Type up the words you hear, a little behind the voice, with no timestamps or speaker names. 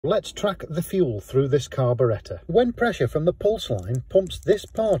Let's track the fuel through this carburetor. When pressure from the pulse line pumps this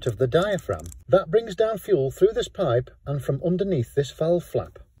part of the diaphragm, that brings down fuel through this pipe and from underneath this valve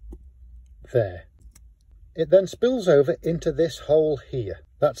flap. There. It then spills over into this hole here.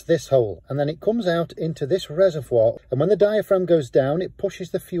 That's this hole. And then it comes out into this reservoir. And when the diaphragm goes down, it pushes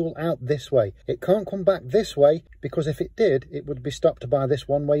the fuel out this way. It can't come back this way because if it did, it would be stopped by this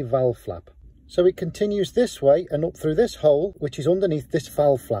one-way valve flap. So it continues this way and up through this hole, which is underneath this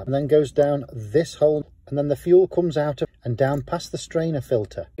valve flap, and then goes down this hole, and then the fuel comes out and down past the strainer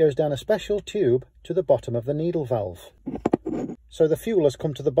filter. It goes down a special tube to the bottom of the needle valve. So the fuel has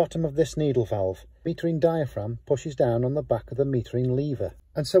come to the bottom of this needle valve. Metering diaphragm pushes down on the back of the metering lever.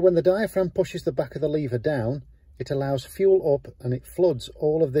 And so when the diaphragm pushes the back of the lever down, it allows fuel up and it floods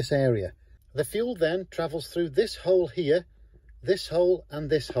all of this area. The fuel then travels through this hole here, this hole and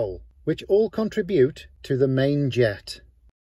this hole, which all contribute to the main jet.